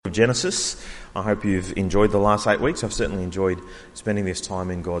Genesis. I hope you've enjoyed the last 8 weeks. I've certainly enjoyed spending this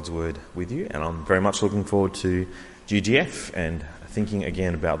time in God's Word with you, and I'm very much looking forward to GGF and thinking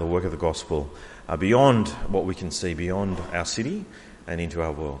again about the work of the gospel beyond what we can see, beyond our city and into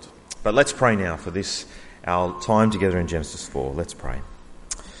our world. But let's pray now for this, our time together in Genesis 4. Let's pray.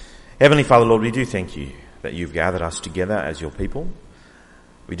 Heavenly Father, Lord, we do thank you that you've gathered us together as your people.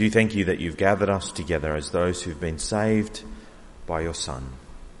 We do thank you that you've gathered us together as those who've been saved by your Son.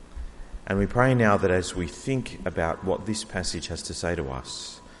 And we pray now that as we think about what this passage has to say to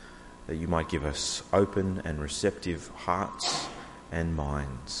us, that you might give us open and receptive hearts and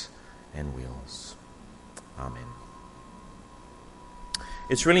minds and wills. Amen.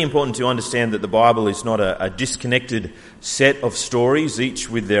 It's really important to understand that the Bible is not a disconnected set of stories, each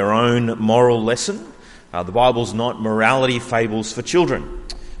with their own moral lesson. The Bible's not morality fables for children.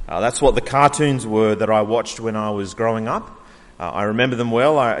 That's what the cartoons were that I watched when I was growing up. I remember them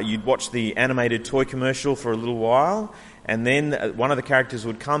well. You'd watch the animated toy commercial for a little while, and then one of the characters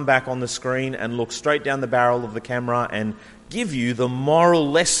would come back on the screen and look straight down the barrel of the camera and give you the moral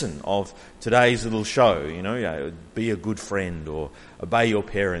lesson of today's little show. Be a good friend, or obey your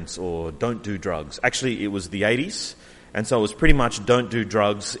parents, or don't do drugs. Actually, it was the 80s, and so it was pretty much don't do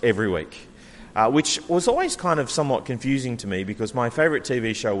drugs every week. Which was always kind of somewhat confusing to me, because my favourite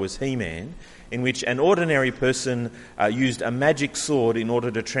TV show was He-Man, in which an ordinary person used a magic sword in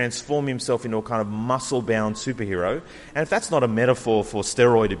order to transform himself into a kind of muscle-bound superhero. And if that's not a metaphor for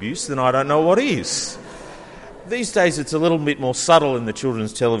steroid abuse, then I don't know what is. These days it's a little bit more subtle in the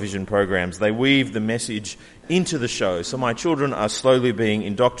children's television programs. They weave the message into the show. So my children are slowly being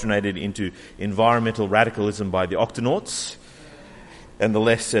indoctrinated into environmental radicalism by the Octonauts. And the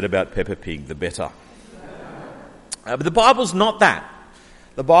less said about Peppa Pig, the better. But the Bible's not that.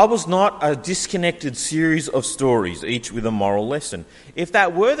 The Bible's not a disconnected series of stories, each with a moral lesson. If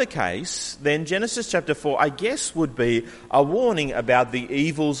that were the case, then Genesis chapter 4, I guess, would be a warning about the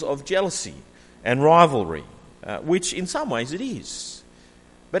evils of jealousy and rivalry, which in some ways it is.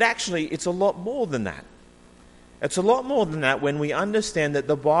 But actually, it's a lot more than that. It's a lot more than that when we understand that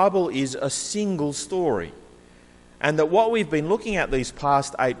the Bible is a single story. And that what we've been looking at these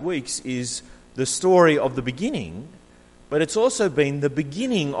past 8 weeks is the story of the beginning, but it's also been the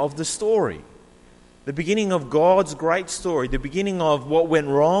beginning of the story. The beginning of God's great story, the beginning of what went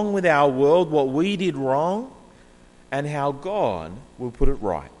wrong with our world, what we did wrong, and how God will put it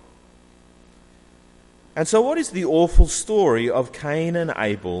right. And so what is the awful story of Cain and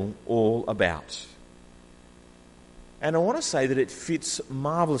Abel all about? And I want to say that it fits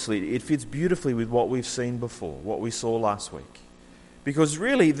marvellously, it fits beautifully with what we've seen before, what we saw last week. Because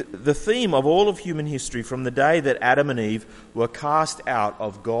really, the theme of all of human history from the day that Adam and Eve were cast out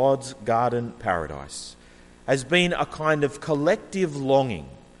of God's garden paradise has been a kind of collective longing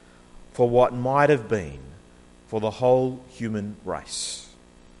for what might have been for the whole human race.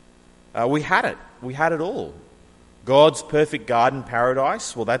 We had it. We had it all. God's perfect garden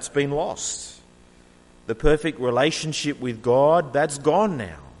paradise, well, that's been lost. The perfect relationship with God, that's gone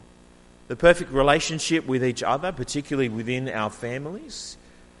now. The perfect relationship with each other, particularly within our families,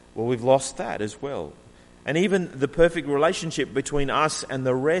 well, we've lost that as well. And even the perfect relationship between us and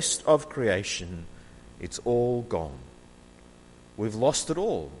the rest of creation, it's all gone. We've lost it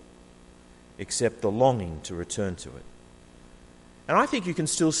all, except the longing to return to it. And I think you can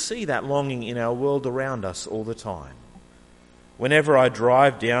still see that longing in our world around us all the time. Whenever I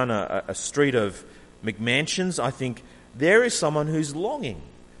drive down a street of McMansions, I think there is someone who's longing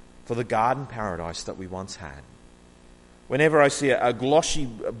for the garden paradise that we once had. Whenever I see a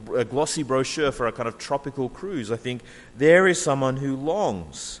glossy brochure for a kind of tropical cruise, I think there is someone who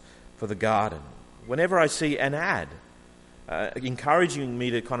longs for the garden. Whenever I see an ad encouraging me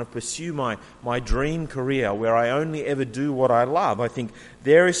to kind of pursue my dream career where I only ever do what I love, I think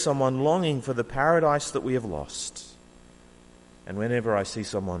there is someone longing for the paradise that we have lost. And whenever I see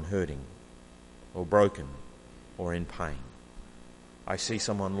someone hurting, or broken, or in pain, I see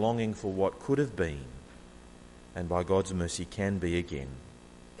someone longing for what could have been, and by God's mercy can be again.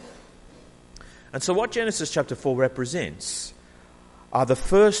 And so what Genesis chapter 4 represents are the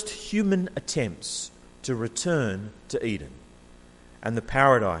first human attempts to return to Eden and the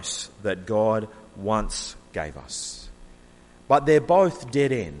paradise that God once gave us. But they're both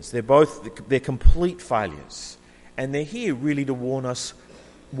dead ends. They're complete failures. And they're here really to warn us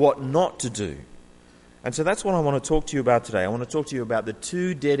what not to do. And so that's what I want to talk to you about today. I want to talk to you about the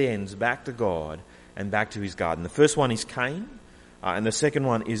two dead ends back to God and back to his garden. The first one is Cain, and the second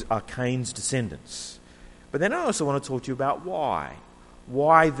one is Cain's descendants. But then I also want to talk to you about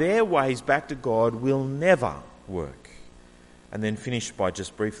why their ways back to God will never work. and then finish by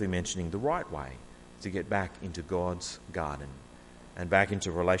just briefly mentioning the right way to get back into God's garden and back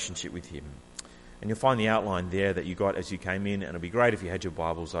into relationship with him. And you'll find the outline there that you got as you came in, and it'll be great if you had your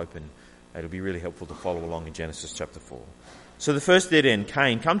Bibles open. It'll be really helpful to follow along in Genesis chapter 4. So the first dead end,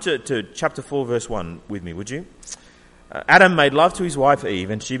 Cain. Come to chapter 4, verse 1 with me, would you? Adam made love to his wife Eve,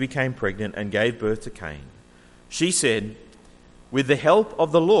 and she became pregnant and gave birth to Cain. She said, "With the help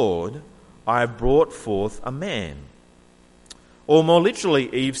of the Lord, I have brought forth a man." Or more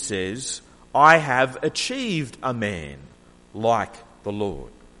literally, Eve says, "I have achieved a man like the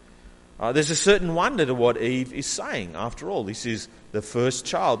Lord." There's a certain wonder to what Eve is saying. After all, this is the first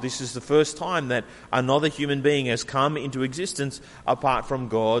child. This is the first time that another human being has come into existence apart from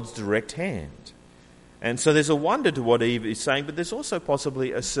God's direct hand. And so there's a wonder to what Eve is saying, but there's also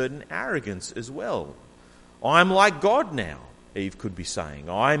possibly a certain arrogance as well. I'm like God now, Eve could be saying.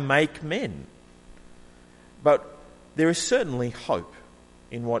 I make men. But there is certainly hope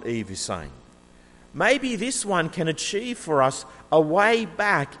in what Eve is saying. Maybe this one can achieve for us a way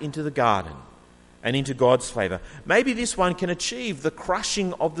back into the garden and into God's favour. Maybe this one can achieve the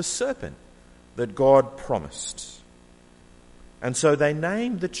crushing of the serpent that God promised. And so they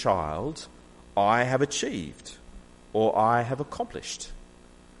named the child, "I have achieved," or "I have accomplished."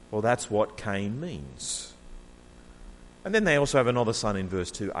 Well, that's what Cain means. And then they also have another son in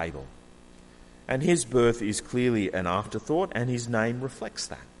verse 2, Abel. And his birth is clearly an afterthought, and his name reflects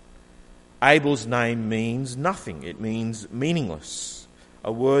that. Abel's name means nothing. It means meaningless,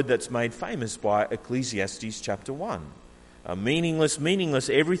 a word that's made famous by Ecclesiastes chapter 1. Meaningless,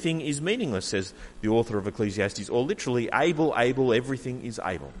 everything is meaningless, says the author of Ecclesiastes, or literally, Abel, everything is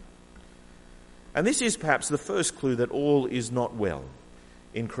Abel. And this is perhaps the first clue that all is not well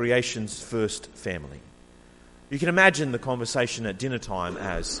in creation's first family. You can imagine the conversation at dinner time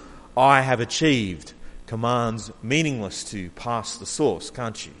as, "I have achieved," commands meaningless to pass the sauce,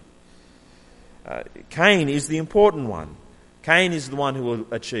 can't you? Cain is the important one. Cain is the one who will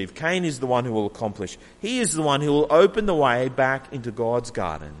achieve. Cain is the one who will accomplish. He is the one who will open the way back into God's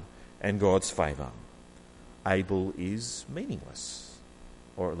garden and God's favour. Abel is meaningless,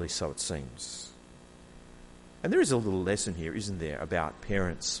 or at least so it seems. And there is a little lesson here, isn't there, about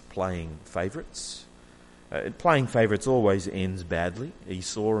parents playing favourites. Playing favourites always ends badly.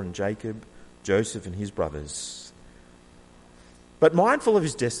 Esau and Jacob, Joseph and his brothers. But mindful of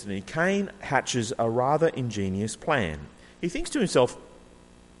his destiny, Cain hatches a rather ingenious plan. He thinks to himself,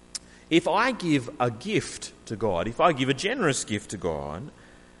 if I give a gift to God, if I give a generous gift to God,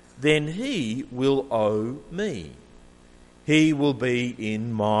 then he will owe me. He will be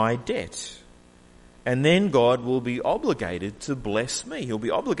in my debt. And then God will be obligated to bless me. He'll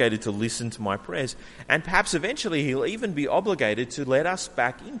be obligated to listen to my prayers. And perhaps eventually he'll even be obligated to let us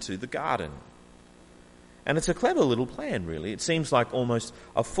back into the garden. And it's a clever little plan, really. It seems like almost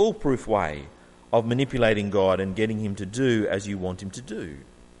a foolproof way of manipulating God and getting him to do as you want him to do.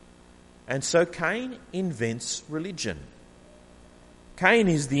 And so Cain invents religion. Cain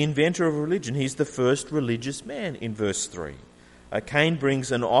is the inventor of religion. He's the first religious man in verse 3. Cain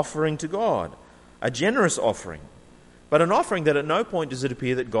brings an offering to God, a generous offering, but an offering that at no point does it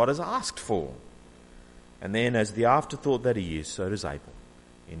appear that God has asked for. And then, as the afterthought that he is, so does Abel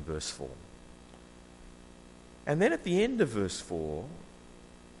in verse 4. And then at the end of verse 4,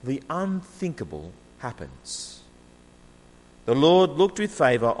 the unthinkable happens. The Lord looked with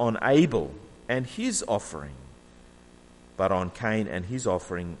favour on Abel and his offering, but on Cain and his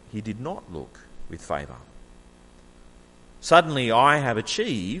offering he did not look with favour. Suddenly, "I have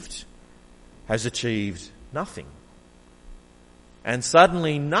achieved" has achieved nothing. And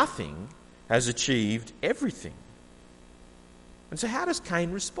suddenly nothing has achieved everything. And so how does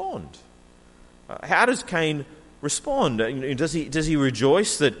Cain respond? How does Cain respond? Does he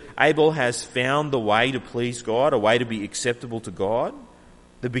rejoice that Abel has found the way to please God, a way to be acceptable to God,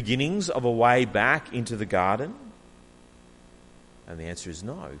 the beginnings of a way back into the garden? And the answer is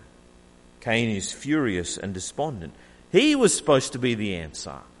no. Cain is furious and despondent. He was supposed to be the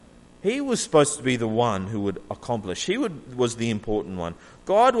answer. He was supposed to be the one who would accomplish. Was the important one.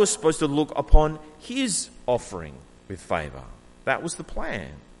 God was supposed to look upon his offering with favour. That was the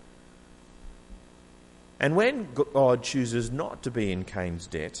plan. And when God chooses not to be in Cain's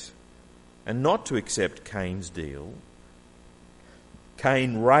debt and not to accept Cain's deal,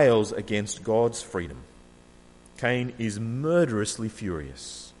 Cain rails against God's freedom. Cain is murderously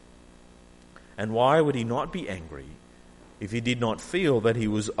furious. And why would he not be angry if he did not feel that he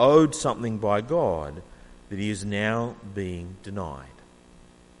was owed something by God that he is now being denied?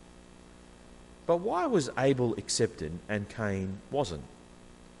 But why was Abel accepted and Cain wasn't?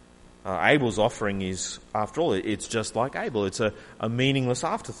 Abel's offering is, after all, it's just like Abel. It's a meaningless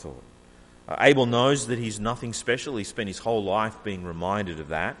afterthought. Abel knows that he's nothing special. He spent his whole life being reminded of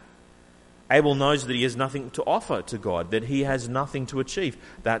that. Abel knows that he has nothing to offer to God, that he has nothing to achieve.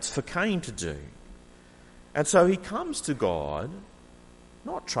 That's for Cain to do. And so he comes to God,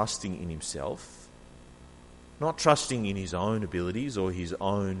 not trusting in himself, not trusting in his own abilities or his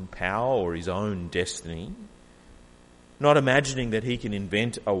own power or his own destiny, not imagining that he can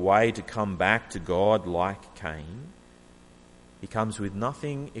invent a way to come back to God like Cain. He comes with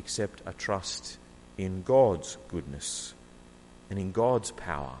nothing except a trust in God's goodness and in God's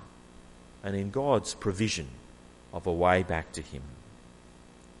power and in God's provision of a way back to him.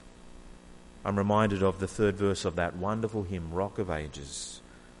 I'm reminded of the third verse of that wonderful hymn, Rock of Ages.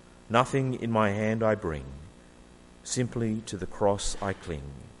 Nothing in my hand I bring, simply to the cross I cling.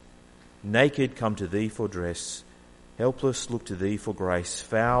 Naked come to thee for dress, helpless look to thee for grace.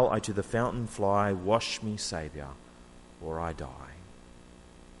 Foul I to the fountain fly, wash me, Saviour, or I die.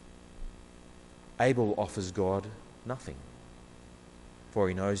 Abel offers God nothing, for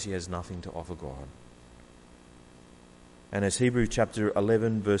he knows he has nothing to offer God. And as Hebrews chapter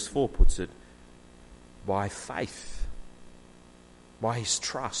 11 verse 4 puts it, by faith, by his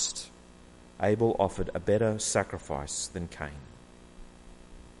trust, Abel offered a better sacrifice than Cain.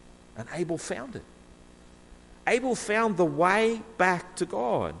 And Abel found it. Abel found the way back to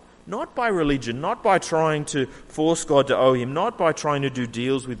God. Not by religion, not by trying to force God to owe him, not by trying to do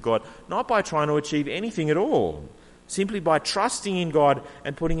deals with God, not by trying to achieve anything at all. Simply by trusting in God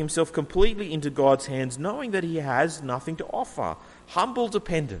and putting himself completely into God's hands, knowing that he has nothing to offer. Humble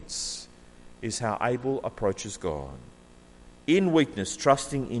dependence is how Abel approaches God. In weakness,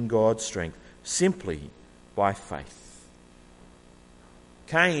 trusting in God's strength, simply by faith.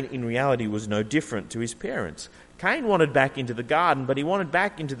 Cain, in reality, was no different to his parents. Cain wanted back into the garden, but he wanted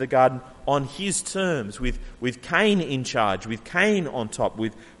back into the garden on his terms, with Cain in charge, with Cain on top,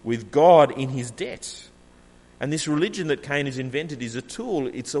 with God in his debt. And this religion that Cain has invented is a tool,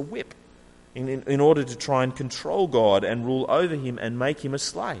 it's a whip, in order to try and control God and rule over him and make him a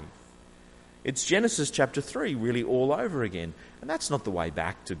slave. It's Genesis chapter 3 really all over again. And that's not the way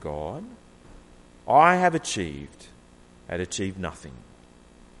back to God. I had achieved nothing.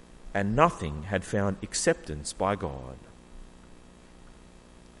 And nothing had found acceptance by God.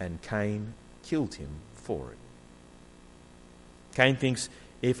 And Cain killed him for it. Cain thinks,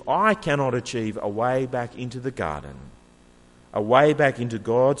 if I cannot achieve a way back into the garden, a way back into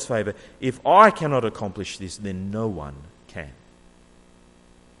God's favour, if I cannot accomplish this, then no one can.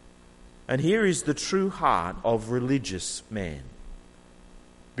 And here is the true heart of religious man.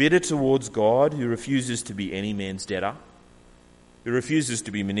 Bitter towards God, who refuses to be any man's debtor, who refuses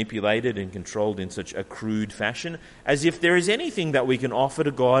to be manipulated and controlled in such a crude fashion, as if there is anything that we can offer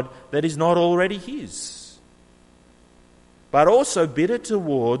to God that is not already his. But also bitter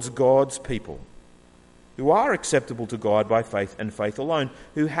towards God's people, who are acceptable to God by faith and faith alone,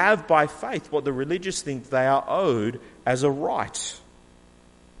 who have by faith what the religious think they are owed as a right.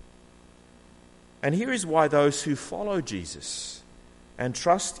 And here is why those who follow Jesus and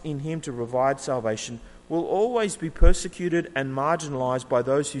trust in him to provide salvation will always be persecuted and marginalised by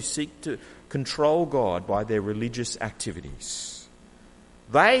those who seek to control God by their religious activities.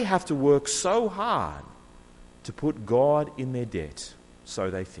 They have to work so hard to put God in their debt,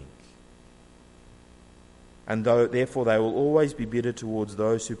 so they think. And therefore they will always be bitter towards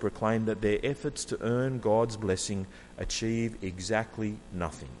those who proclaim that their efforts to earn God's blessing achieve exactly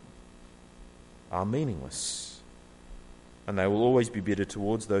nothing, are meaningless. And they will always be bitter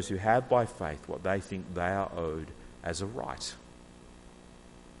towards those who have by faith what they think they are owed as a right.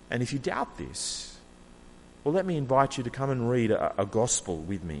 And if you doubt this, well, let me invite you to come and read a gospel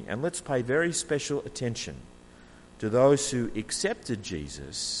with me, and let's pay very special attention to those who accepted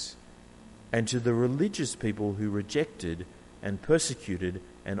Jesus and to the religious people who rejected and persecuted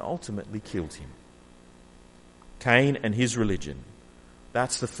and ultimately killed him. Cain and his religion.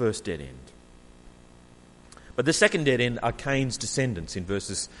 That's the first dead end. But the second dead end are Cain's descendants in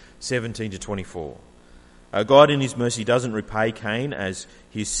verses 17 to 24. God in his mercy doesn't repay Cain as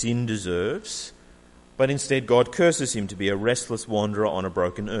his sin deserves, but instead God curses him to be a restless wanderer on a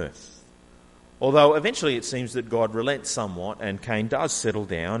broken earth. Although eventually it seems that God relents somewhat and Cain does settle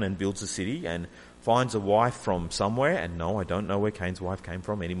down and builds a city and finds a wife from somewhere. And no, I don't know where Cain's wife came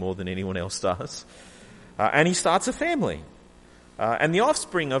from any more than anyone else does. And he starts a family. And the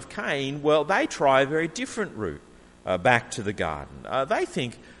offspring of Cain, well, they try a very different route back to the garden. They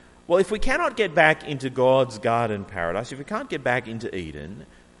think, well, if we cannot get back into God's garden paradise, if we can't get back into Eden,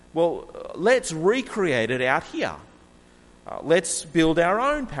 well, let's recreate it out here. Let's build our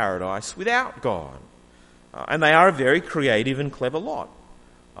own paradise without God. And they are a very creative and clever lot.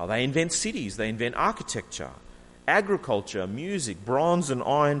 They invent cities, they invent architecture, agriculture, music, bronze and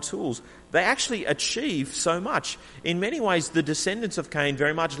iron tools. They actually achieve so much. In many ways, the descendants of Cain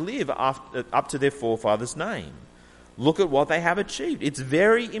very much live up to their forefather's name. Look at what they have achieved. It's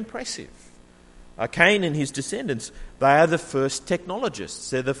very impressive. Cain and his descendants, they are the first technologists.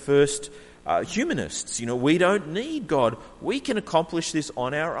 They're the first humanists. We don't need God. We can accomplish this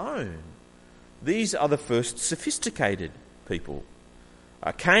on our own. These are the first sophisticated people.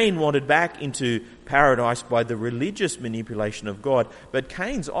 Cain wandered back into paradise by the religious manipulation of God, but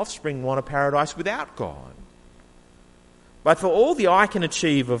Cain's offspring want a paradise without God. But for all the I can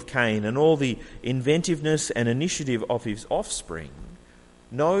achieve of Cain and all the inventiveness and initiative of his offspring,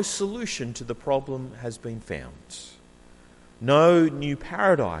 no solution to the problem has been found. No new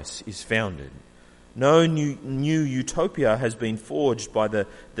paradise is founded. No new utopia has been forged by the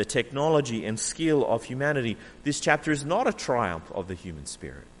technology and skill of humanity. This chapter is not a triumph of the human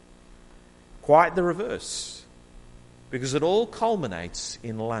spirit. Quite the reverse. Because it all culminates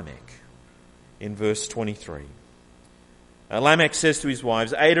in Lamech, in verse 23. Lamech says to his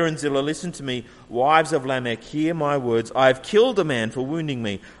wives, Adah and Zillah, listen to me, wives of Lamech, hear my words. I have killed a man for wounding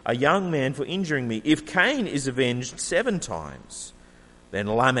me, a young man for injuring me. If Cain is avenged 7 times, then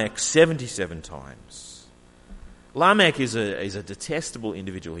Lamech 77 times. Lamech is a detestable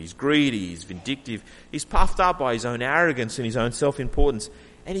individual. He's greedy, he's vindictive, he's puffed up by his own arrogance and his own self-importance,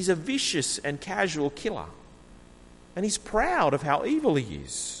 and he's a vicious and casual killer. And he's proud of how evil he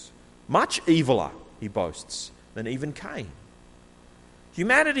is. Much eviler, he boasts, than even Cain.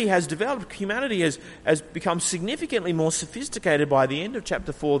 Humanity has developed, humanity has become significantly more sophisticated by the end of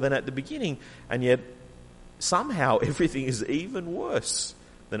chapter 4 than at the beginning, and yet somehow everything is even worse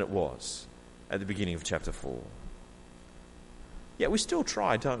than it was at the beginning of chapter 4. Yet we still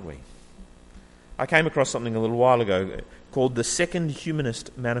try, don't we? I came across something a little while ago called the Second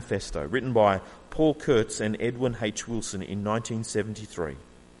Humanist Manifesto, written by Paul Kurtz and Edwin H. Wilson in 1973.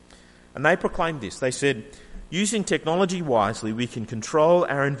 And they proclaimed this. They said, using technology wisely, we can control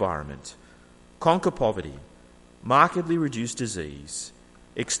our environment, conquer poverty, markedly reduce disease,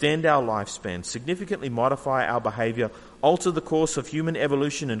 extend our lifespan, significantly modify our behaviour, alter the course of human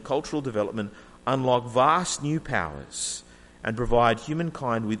evolution and cultural development, unlock vast new powers, and provide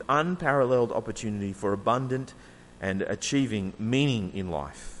humankind with unparalleled opportunity for abundant and achieving meaning in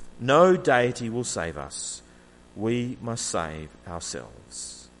life. No deity will save us. We must save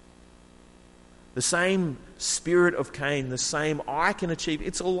ourselves. The same spirit of Cain, the same I can achieve,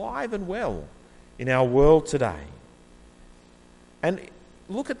 it's alive and well in our world today. And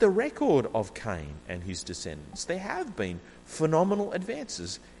look at the record of Cain and his descendants. There have been phenomenal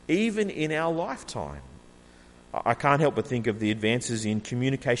advances, even in our lifetime. I can't help but think of the advances in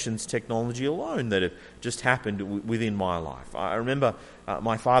communications technology alone that have just happened within my life. I remember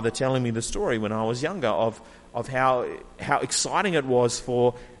my father telling me the story when I was younger of how exciting it was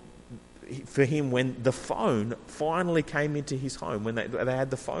for him when the phone finally came into his home, when they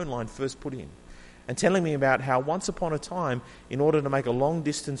had the phone line first put in, and telling me about how once upon a time, in order to make a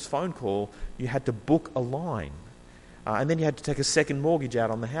long-distance phone call, you had to book a line. And then you had to take a second mortgage out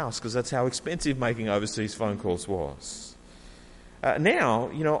on the house because that's how expensive making overseas phone calls was.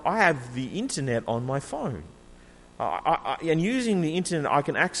 Now, I have the internet on my phone. And using the internet, I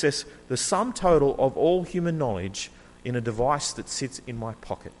can access the sum total of all human knowledge in a device that sits in my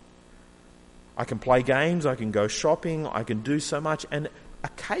pocket. I can play games, I can go shopping, I can do so much, and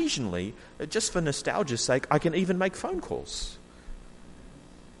occasionally, just for nostalgia's sake, I can even make phone calls.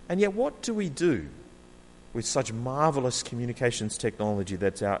 And yet what do we do with such marvellous communications technology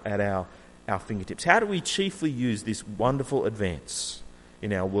that's at our fingertips? How do we chiefly use this wonderful advance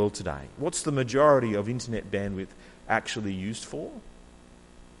in our world today? What's the majority of internet bandwidth actually used for?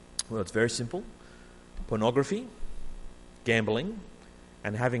 Well, it's very simple. Pornography, gambling,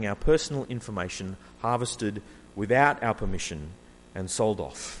 and having our personal information harvested without our permission and sold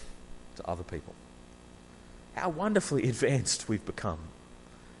off to other people. How wonderfully advanced we've become.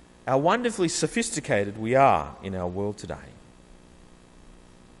 How wonderfully sophisticated we are in our world today.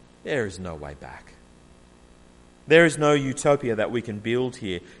 There is no way back. There is no utopia that we can build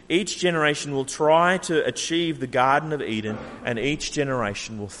here. Each generation will try to achieve the Garden of Eden, and each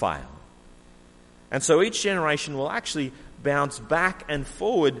generation will fail. And so each generation will actually bounce back and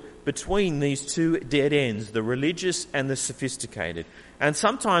forward between these two dead ends, the religious and the sophisticated. And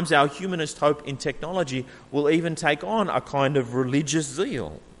sometimes our humanist hope in technology will even take on a kind of religious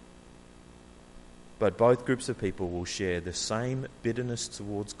zeal. But both groups of people will share the same bitterness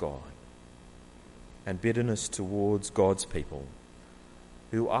towards God. and bitterness towards God's people,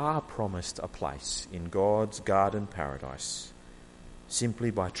 who are promised a place in God's garden paradise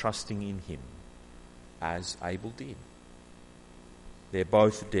simply by trusting in him, as Abel did. They're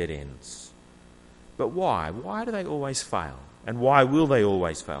both dead ends. But why? Why do they always fail? And why will they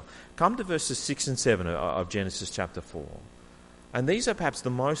always fail? Come to verses 6 and 7 of Genesis chapter 4. And these are perhaps the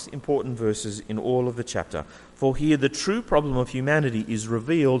most important verses in all of the chapter. For here the true problem of humanity is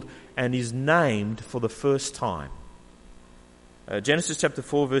revealed and is named for the first time. Genesis chapter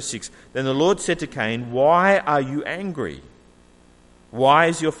 4 verse 6. Then the Lord said to Cain, "Why are you angry? Why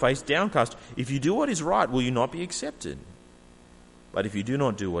is your face downcast? If you do what is right, will you not be accepted? But if you do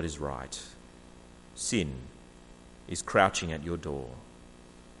not do what is right, sin is crouching at your door.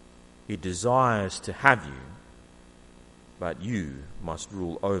 It desires to have you, but you must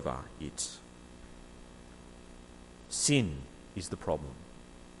rule over it." Sin is the problem.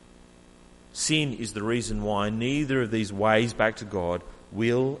 Sin is the reason why neither of these ways back to God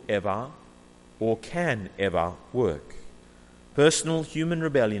will ever or can ever work. Personal human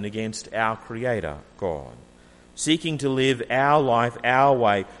rebellion against our Creator, God. Seeking to live our life our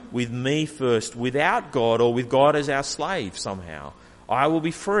way, with me first, without God, or with God as our slave somehow. I will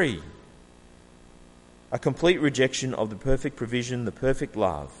be free. A complete rejection of the perfect provision, the perfect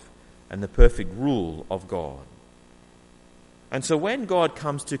love, and the perfect rule of God. And so when God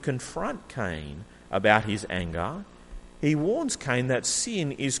comes to confront Cain about his anger, he warns Cain that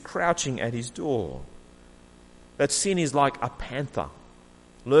sin is crouching at his door. That sin is like a panther,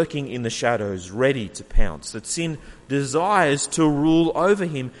 lurking in the shadows, ready to pounce. That sin desires to rule over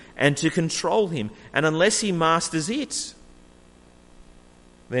him and to control him. And unless he masters it,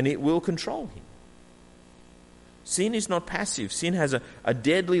 then it will control him. Sin is not passive. Sin has a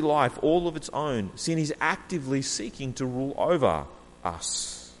deadly life all of its own. Sin is actively seeking to rule over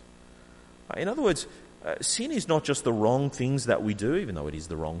us. In other words, sin is not just the wrong things that we do, even though it is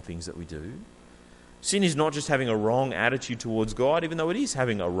the wrong things that we do. Sin is not just having a wrong attitude towards God, even though it is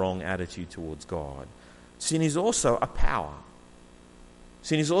having a wrong attitude towards God. Sin is also a power.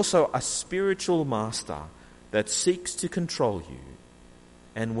 Sin is also a spiritual master that seeks to control you.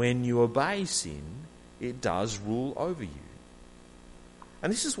 And when you obey sin, it does rule over you.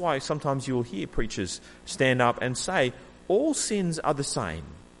 And this is why sometimes you'll hear preachers stand up and say, all sins are the same.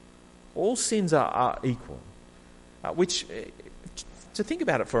 All sins are equal. Which, to think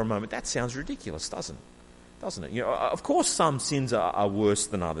about it for a moment, that sounds ridiculous, doesn't it? You know, of course some sins are worse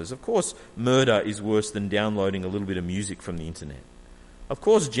than others. Of course murder is worse than downloading a little bit of music from the internet. Of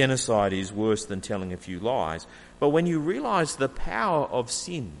course genocide is worse than telling a few lies. But when you realise the power of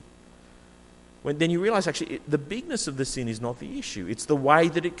sin, then you realise actually the bigness of the sin is not the issue. It's the way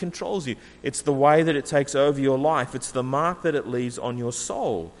that it controls you. It's the way that it takes over your life. It's the mark that it leaves on your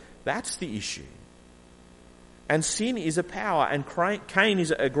soul. That's the issue. And sin is a power, and Cain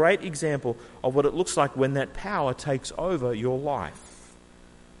is a great example of what it looks like when that power takes over your life.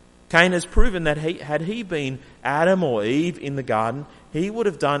 Cain has proven that had he been Adam or Eve in the garden, he would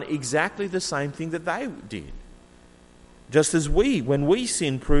have done exactly the same thing that they did. Just as when we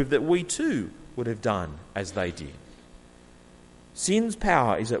sin, prove that we too would have done as they did. Sin's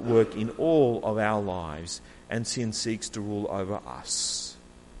power is at work in all of our lives, and sin seeks to rule over us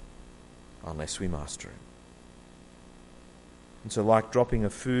unless we master it. And so like dropping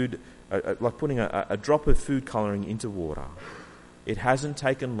like putting a drop of food colouring into water, it hasn't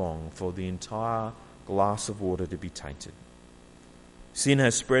taken long for the entire glass of water to be tainted. Sin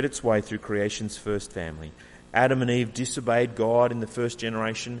has spread its way through creation's first family. Adam and Eve disobeyed God in the first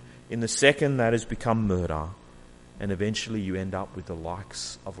generation. In the second, that has become murder. And eventually you end up with the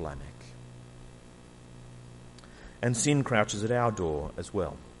likes of Lamech. And sin crouches at our door as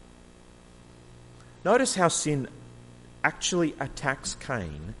well. Notice how sin actually attacks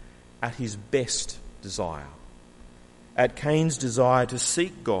Cain at his best desire. At Cain's desire to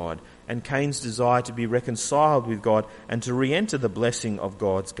seek God, and Cain's desire to be reconciled with God and to re-enter the blessing of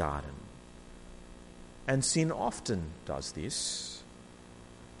God's garden. And sin often does this.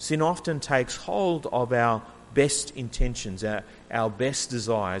 Sin often takes hold of our best intentions, our best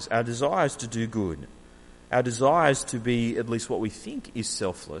desires, our desires to do good, our desires to be at least what we think is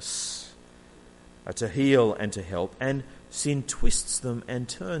selfless, to heal and to help, and sin twists them and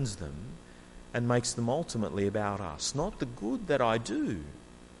turns them and makes them ultimately about us. Not the good that I do,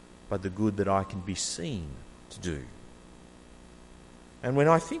 but the good that I can be seen to do. And when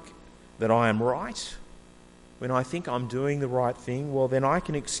I think that I am right, when I think I'm doing the right thing, well, then I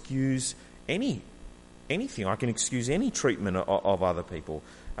can excuse anything. I can excuse any treatment of other people.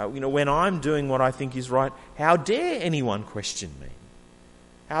 When I'm doing what I think is right, how dare anyone question me?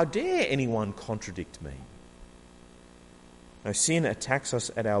 How dare anyone contradict me? No, sin attacks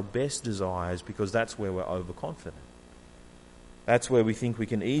us at our best desires because that's where we're overconfident. That's where we think we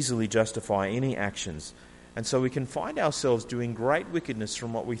can easily justify any actions. And so we can find ourselves doing great wickedness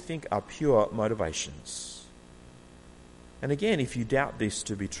from what we think are pure motivations. And again, if you doubt this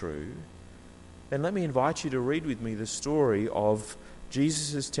to be true, then let me invite you to read with me the story of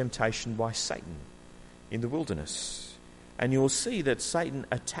Jesus' temptation by Satan in the wilderness. And you'll see that Satan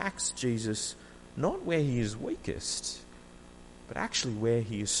attacks Jesus not where he is weakest, but actually where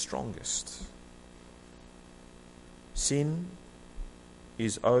he is strongest. Sin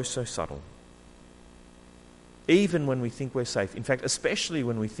is oh so subtle. Even when we think we're safe, in fact, especially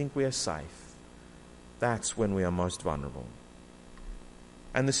when we think we are safe, that's when we are most vulnerable.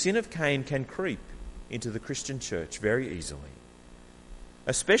 And the sin of Cain can creep into the Christian church very easily,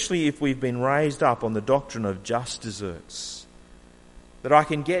 especially if we've been raised up on the doctrine of just deserts, that I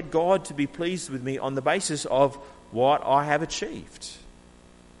can get God to be pleased with me on the basis of what I have achieved.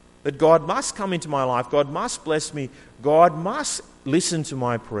 That God must come into my life, God must bless me, God must listen to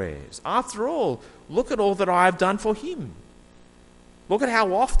my prayers. After all, look at all that I have done for Him. Look at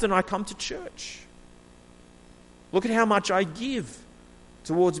how often I come to church. Look at how much I give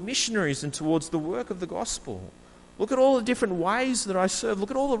towards missionaries and towards the work of the gospel. Look at all the different ways that I serve.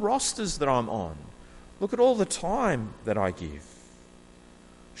 Look at all the rosters that I'm on. Look at all the time that I give.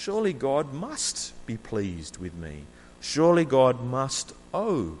 Surely God must be pleased with me. Surely God must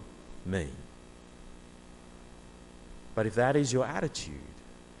owe me. But if that is your attitude,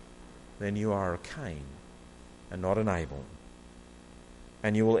 then you are a Cain and not an Abel.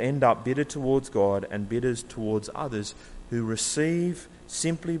 And you will end up bitter towards God and bitter towards others who receive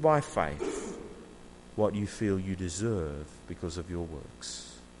simply by faith what you feel you deserve because of your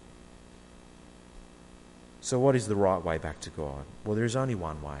works. So what is the right way back to God? Well, there is only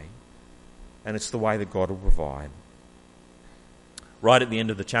one way, and it's the way that God will provide. Right at the end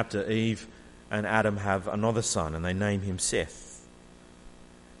of the chapter, Eve and Adam have another son, and they name him Seth.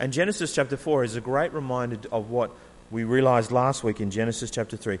 And Genesis chapter 4 is a great reminder of what we realized last week in Genesis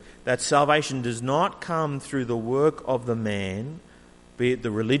chapter 3, that salvation does not come through the work of the man, be it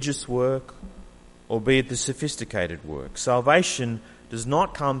the religious work or be it the sophisticated work. Salvation does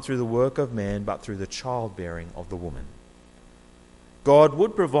not come through the work of man, but through the childbearing of the woman. God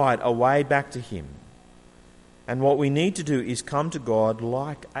would provide a way back to Him. And what we need to do is come to God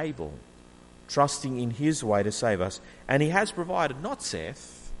like Abel, trusting in His way to save us. And He has provided, not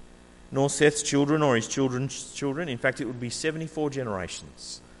Seth, nor Seth's children or his children's children. In fact, it would be 74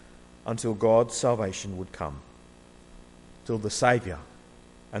 generations until God's salvation would come, till the Saviour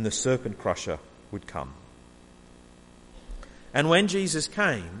and the serpent crusher would come. And when Jesus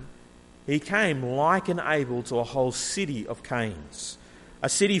came, He came like an Abel to a whole city of Cains, a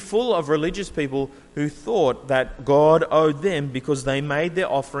city full of religious people who thought that God owed them because they made their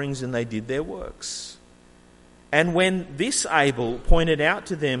offerings and they did their works. And when this Abel pointed out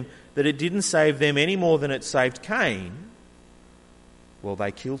to them that it didn't save them any more than it saved Cain, well,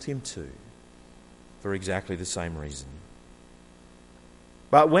 they killed him too, for exactly the same reason.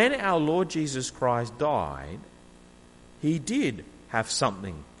 But when our Lord Jesus Christ died, He did have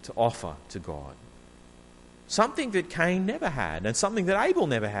something to offer to God. Something that Cain never had, and something that Abel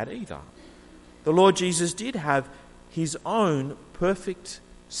never had either. The Lord Jesus did have His own perfect,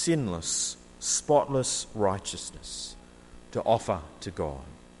 sinless, spotless righteousness to offer to God.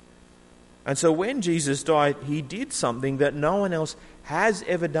 And so when Jesus died, He did something that no one else has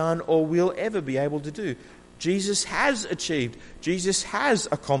ever done or will ever be able to do. Jesus has achieved. Jesus has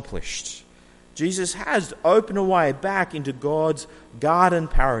accomplished. Jesus has opened a way back into God's garden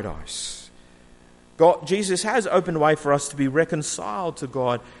paradise. Jesus has opened a way for us to be reconciled to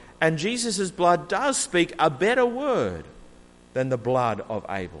God. And Jesus' blood does speak a better word than the blood of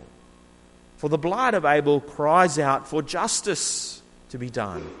Abel. For the blood of Abel cries out for justice to be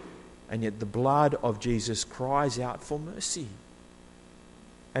done. And yet the blood of Jesus cries out for mercy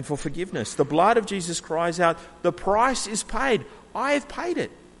and for forgiveness. The blood of Jesus cries out, the price is paid. I have paid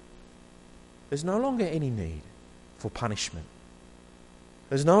it. There's no longer any need for punishment.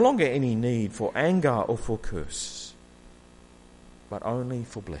 There's no longer any need for anger or for curse, but only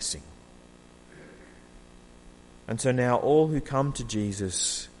for blessing. And so now all who come to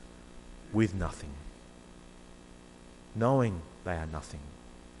Jesus with nothing, knowing they are nothing,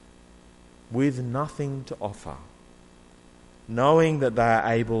 with nothing to offer, knowing that they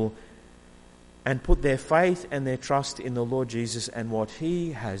are able, and put their faith and their trust in the Lord Jesus and what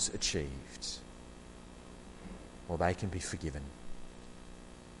He has achieved, well, they can be forgiven.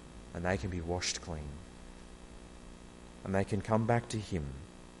 And they can be washed clean. And they can come back to Him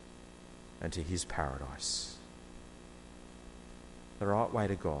and to his paradise. The right way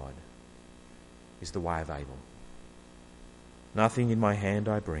to God is the way of Abel. Nothing in my hand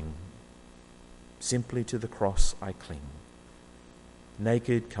I bring, simply to the cross I cling.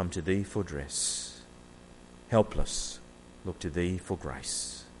 Naked come to thee for dress, helpless look to thee for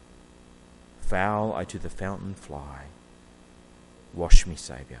grace. Foul I to the fountain fly, wash me,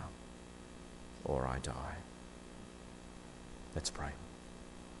 Saviour, or I die. Let's pray.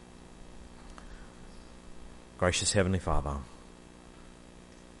 Gracious Heavenly Father,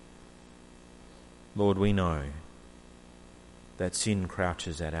 Lord, we know that sin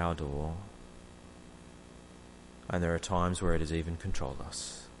crouches at our door, and there are times where it has even controlled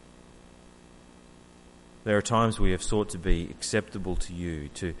us. There are times we have sought to be acceptable to you,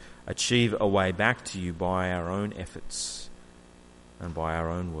 to achieve a way back to you by our own efforts and by our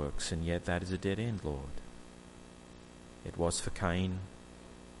own works, and yet that is a dead end, Lord. It was for Cain,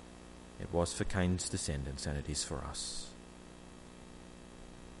 it was for Cain's descendants, and it is for us.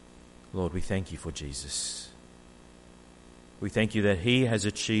 Lord, we thank you for Jesus. We thank you that he has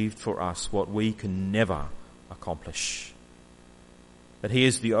achieved for us what we can never accomplish. That he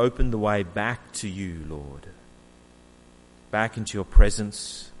has opened the way back to you, Lord. Back into your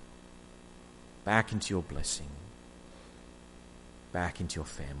presence, back into your blessing, back into your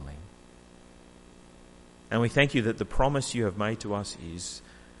family. And we thank you that the promise you have made to us is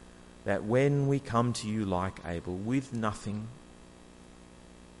that when we come to you like Abel, with nothing,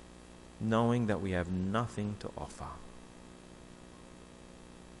 knowing that we have nothing to offer,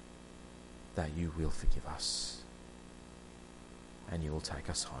 that you will forgive us and you will take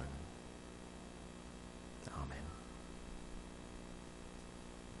us home. Amen.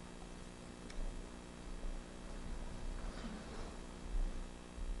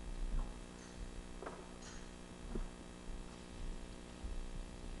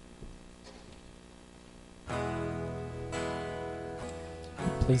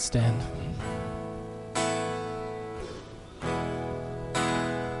 Please stand.